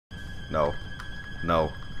No.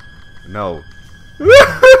 No. No.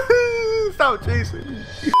 Stop chasing me.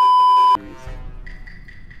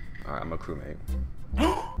 Alright, I'm a crewmate.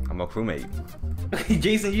 I'm a crewmate.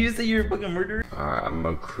 Jason, you just said you're a fucking murderer? Alright, I'm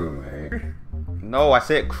a crewmate. No, I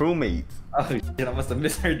said crewmate. Oh shit, I must have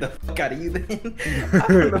misheard the fuck out of you then. I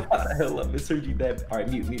don't know how the hell I misheard you that. Alright,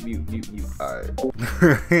 mute.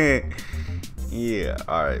 Alright. Yeah,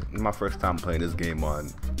 alright. My first time playing this game on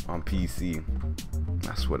PC.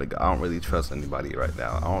 I swear to God, I don't really trust anybody right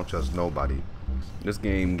now. I don't trust nobody. This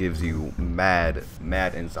game gives you mad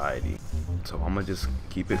anxiety. So I'm gonna just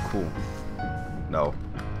keep it cool. No.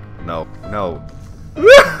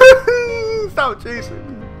 Stop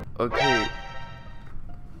chasing me. Okay.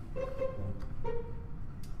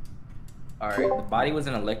 Alright, the body was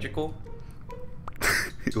an electrical.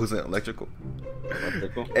 It wasn't electrical.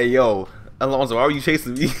 Hey yo, Alonzo, why are you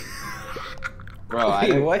chasing me? Bro, I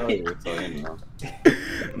didn't what? know you were telling me.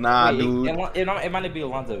 Nah, Wait, dude. It might be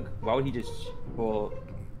Alonzo. Why would he just? Well,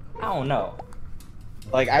 I don't know.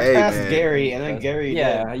 Like I passed Gary, and then Gary.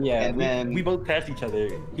 Yeah, did, yeah. And then we both passed each other.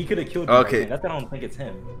 He could have killed me. Okay. Right then. That's why I don't think it's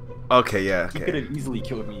him. Okay, yeah. He could have easily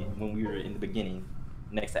killed me when we were in the beginning,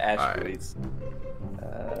 next to asteroids.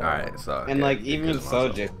 Alright, so. and yeah, like even because so,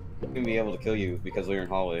 Alonzo. Jake wouldn't be able to kill you because we were in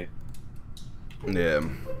hallway. Yeah.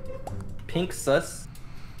 Pink sus.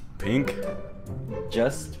 Pink?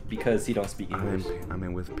 Just because he don't speak English. I'm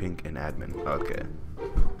in with Pink and admin. Okay.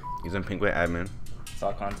 He's in Pink with admin.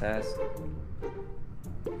 Saw contest.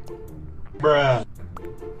 Bruh.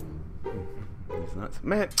 He's nuts.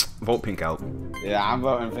 Man, vote Pink out. Yeah, I'm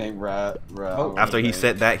voting pink, bruh. Vote After he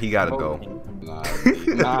said that, he gotta go.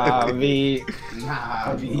 Nah, V.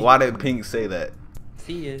 Why did Pink say that?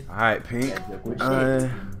 See ya. Alright, Pink.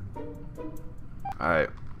 Shit. Alright,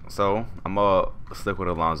 so I'm gonna stick with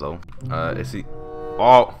Alonzo. Is he?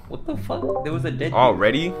 Oh, What the fuck? There was a dead dude.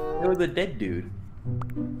 already? There was a dead dude.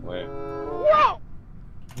 Wait.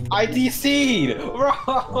 ITC'd,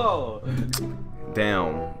 bro.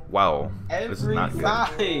 Damn. Wow. This is Every not good.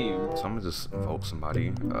 time. So I'm gonna just vote somebody.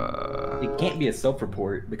 It can't be a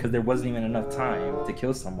self-report because there wasn't even enough time to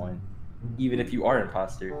kill someone, even if you are an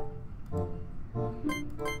imposter. I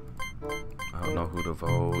don't know who to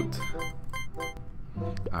vote.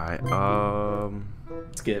 Alright,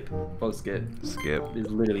 Skip. Vote skip. skip. There's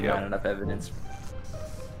literally Yep. not enough evidence.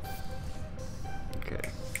 Okay.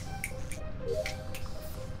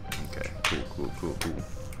 Okay, cool.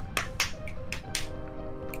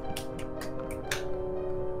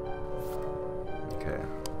 Okay.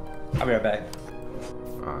 I'll be right back.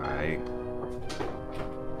 Alright.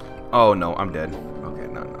 Oh no, I'm dead. Okay,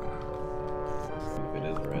 no. If it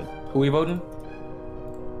is red. Who we voting?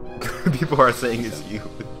 People are saying it's you.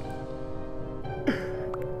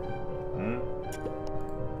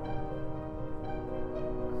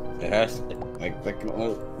 It has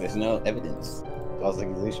there's no evidence. False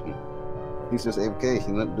accusation. He's just AFK. He's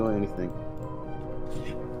not doing anything.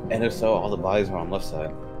 And if so, all the bodies are on left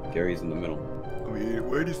side. Gary's in the middle. I mean,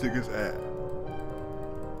 where do you think it's at?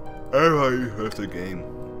 Everybody left the game.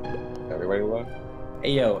 Everybody left.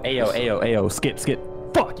 Ayo. Skip.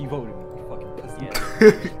 Fuck, you voted me. You fucking pussy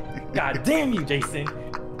ass. God damn you, Jason.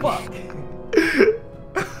 Fuck.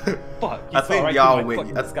 Fuck. You I saw think right y'all through my win.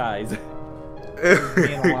 fucking disguise.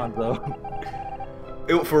 Me and Alonzo.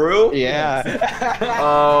 For real? Yeah.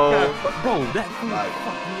 Bro, that fool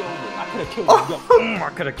fucked me over. I could have killed you. I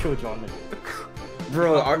could have killed y'all nigga.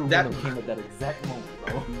 Bro, that came at that exact moment,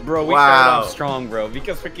 bro. Bro, we Wow. started off strong, bro,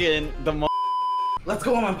 because freaking the Let's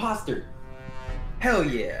go on imposter. Hell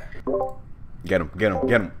yeah. Get him.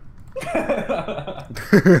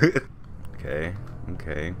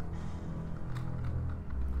 Okay.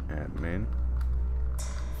 Admin.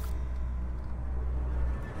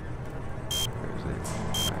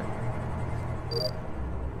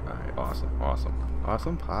 Alright,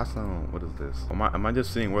 awesome possum. What is this? Am I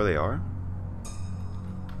just seeing where they are?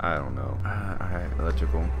 I don't know. Alright,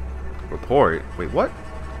 electrical. Report? Wait, what?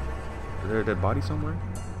 Is there a dead body somewhere?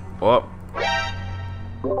 Oh.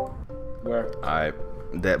 Where? Alright,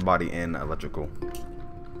 dead body in electrical.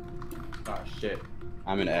 Oh shit.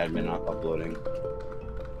 I'm an admin, not uploading.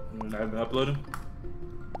 I've been uploading.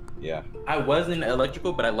 Yeah. I was in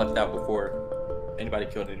electrical, but I left out before anybody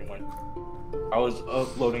killed anyone. I was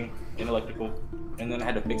uploading in electrical, and then I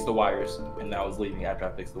had to fix the wires, and I was leaving after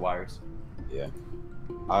I fixed the wires. Yeah.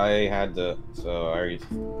 I had to, so I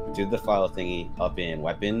did the file thingy up in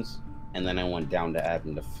weapons, and then I went down to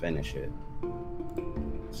admin to finish it.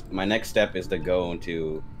 My next step is to go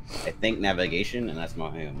into, I think, navigation, and that's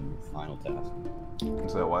my final task.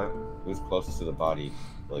 So what? Who's closest to the body?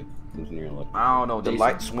 Like, continue to look. I don't know. The Jason.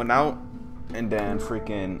 lights went out. And then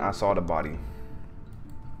freaking, I saw the body.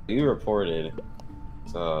 You reported,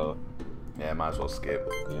 so Yeah, might as well skip.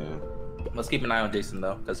 yeah. Let's keep an eye on Jason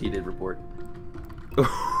though, because he did report.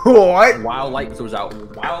 What? While lights was out.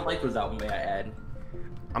 While lights was out, may I add?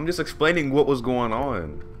 I'm just explaining what was going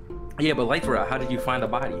on. Yeah, but lights were out. How did you find a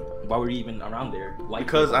body? Why were you even around there? Lights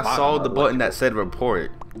Because was I at saw bottom the of button that said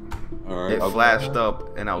report. All right. It Okay. flashed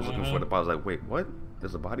up, and I was looking for the body. I was like, wait, what?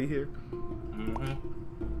 There's a body here?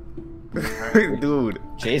 Dude.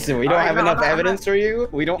 Jason, we don't Alright, have no, enough I'm not- evidence for you.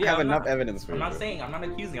 We don't Yeah, have I'm enough not- evidence for I'm you. not saying, I'm not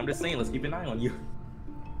accusing. I'm just saying, let's keep an eye on you.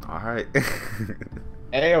 Alright.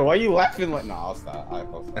 Hey, why are you laughing? Like, no, I'll stop.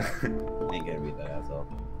 I'll stop. Ain't gonna beat that asshole.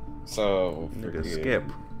 So, Nigga, freaking- skip.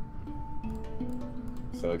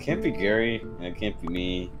 So it can't be Gary and it can't be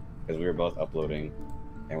me because we were both uploading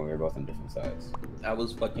and we were both on different sides. I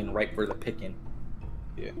was fucking right for the picking.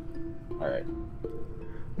 Yeah. All right.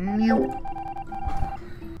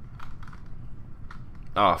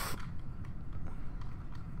 Off.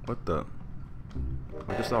 What the?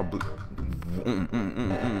 I just saw blue.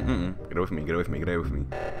 Get away from me, get away from me, get away from me.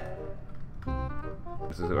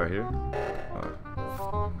 This is it right here?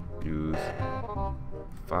 Use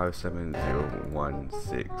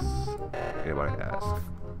 57016. Anybody ask?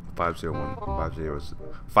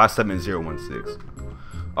 57016.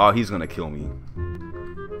 Oh, he's gonna kill me.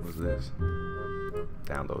 What's this?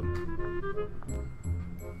 Download.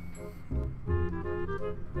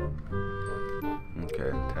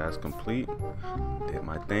 Okay, task complete. Did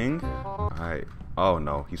my thing. Alright. Oh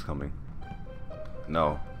no, he's coming.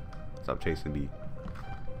 No. Stop chasing me.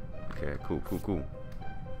 Okay, cool.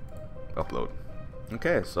 Upload.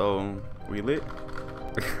 Okay, so we lit.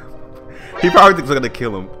 He probably thinks we're gonna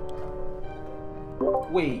kill him.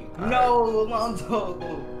 Wait, no, Lonzo.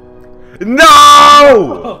 No!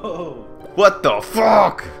 Oh. What the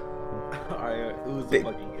fuck? Alright, who's They- the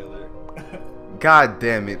fucking killer? God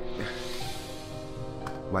damn it.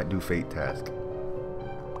 Might do fate task.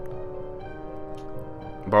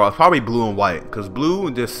 Bro, it's probably blue and white, cause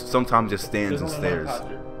blue just sometimes just stands and There's only one stares.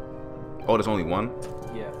 imposter. Oh, there's only one?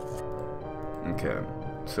 Yeah. Okay.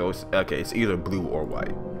 So it's okay, it's either blue or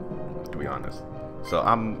white, to be honest. So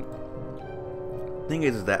thing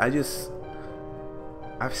is that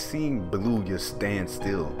I've seen blue just stand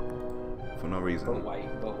still for no reason. Vote white.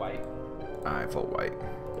 Vote white. Alright, vote white.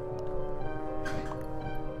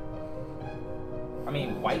 I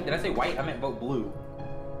mean, white. Did I say white? I meant vote blue.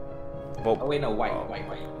 Vote. Oh wait, no, white. White.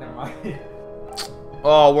 Never mind.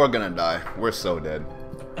 Oh, we're gonna die. We're so dead.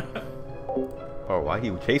 Oh, why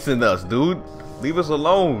he chasing us, dude? Leave us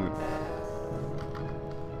alone.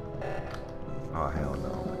 Oh, hell no.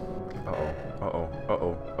 Uh-oh.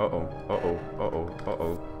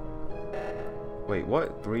 Wait,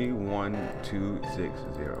 what? 31260.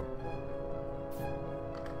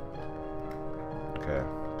 Okay.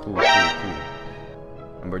 Cool.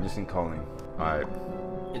 Emergency calling. Alright.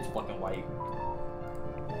 It's fucking white.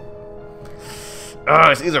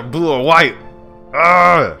 It's either blue or white.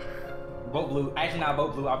 Vote blue. Actually, not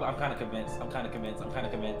vote blue. I'm kind of convinced. I'm kind of convinced.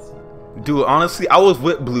 Dude, honestly, I was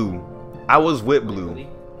with blue. Really?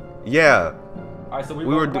 Yeah. All right, so we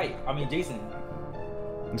were vote white. I mean, Jason.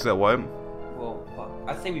 You said what? Well, fuck.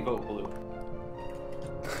 I say we vote blue.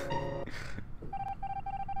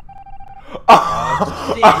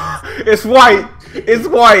 It's white. It's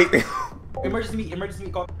white. Emergency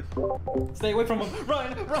meet. Call. Stay away from him.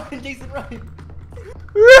 Run, Jason, run.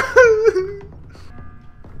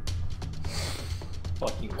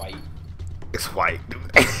 Fucking white. It's white,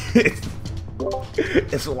 dude.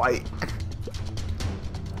 It's white.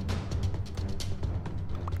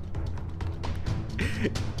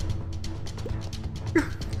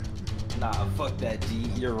 Nah, fuck that, G.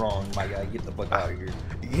 You're wrong, my guy. Get the fuck out of here.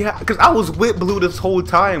 Yeah, because I was with blue this whole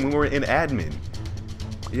time when we were in admin.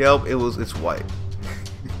 Yep, it's white.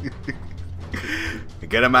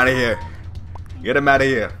 Get him out of here. Get him out of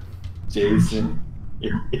here. Jason.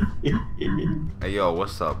 Hey, yo,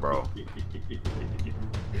 what's up, bro?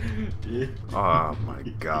 Oh my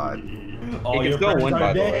god. All He can your still friends win, are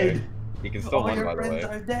by the way. dead. He can still All win, your by the friends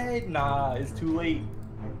way. are dead. Nah, it's too late.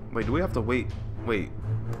 Wait, do we have to wait? Wait.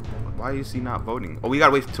 Why is he not voting? Oh, we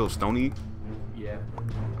gotta wait till Stony? Yeah.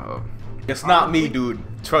 Oh. It's not me, dude.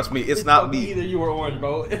 Trust me, it's not me. Either you or orange,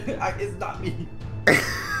 bro. It's not me.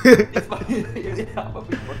 It's fucking. I'm gonna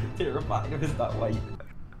be fucking terrified if it's not white.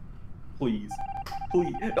 Please.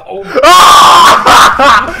 Oh.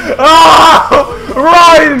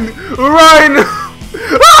 Run!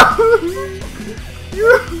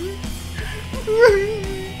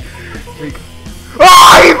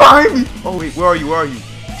 He behind me! Oh wait, where are you?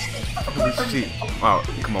 Holy shit. Wow,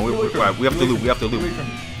 come on, we have to loot.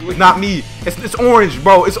 It's not me. It's orange,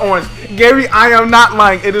 bro. It's orange. Gary, I am not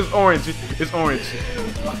lying. It is orange. It's orange.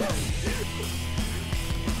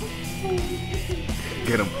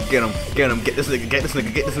 Get him. Get him. Get him. Get this nigga. Get this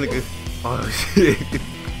nigga. Get this nigga. Oh shit.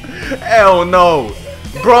 Hell no.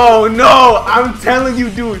 Bro, no. I'm telling you,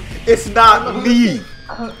 dude. It's not me.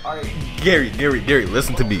 Gary,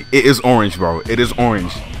 listen to me. It is orange, bro. It is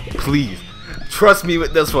orange. Please. Trust me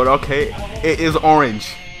with this one, okay? It is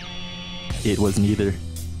orange. It was neither.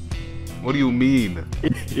 What do you mean?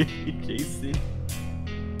 Jason.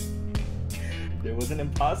 There was an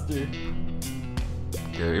imposter.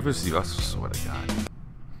 Gary, if it's you, I swear to God.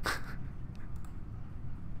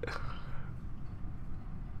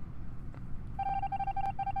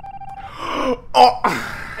 Oh!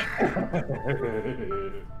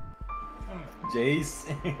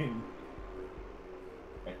 Jason.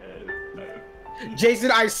 Jason,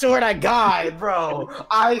 I swear to God, bro.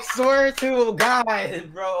 I swear to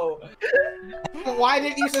God, bro. Why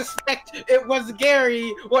did you suspect it was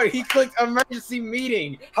Gary when he clicked emergency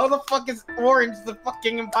meeting? How the fuck is Orange the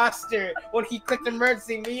fucking imposter when he clicked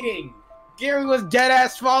emergency meeting? Gary was dead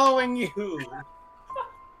ass following you.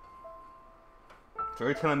 So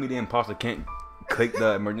you're telling me the imposter can't click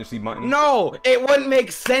the emergency button? No, it wouldn't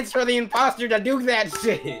make sense for the imposter to do that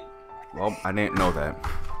shit. Well, I didn't know that.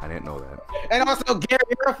 I didn't know that. And also, Gary,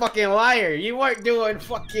 you're a fucking liar. You weren't doing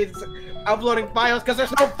fucking uploading files because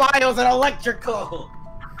there's no files in electrical.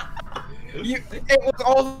 It was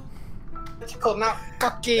all electrical, not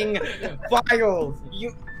fucking files.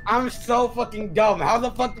 I'm so fucking dumb. How the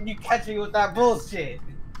fuck did you catch me with that bullshit?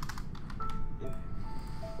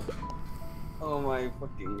 Oh my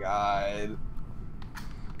fucking God.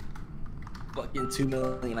 Fucking 2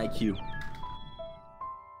 million IQ.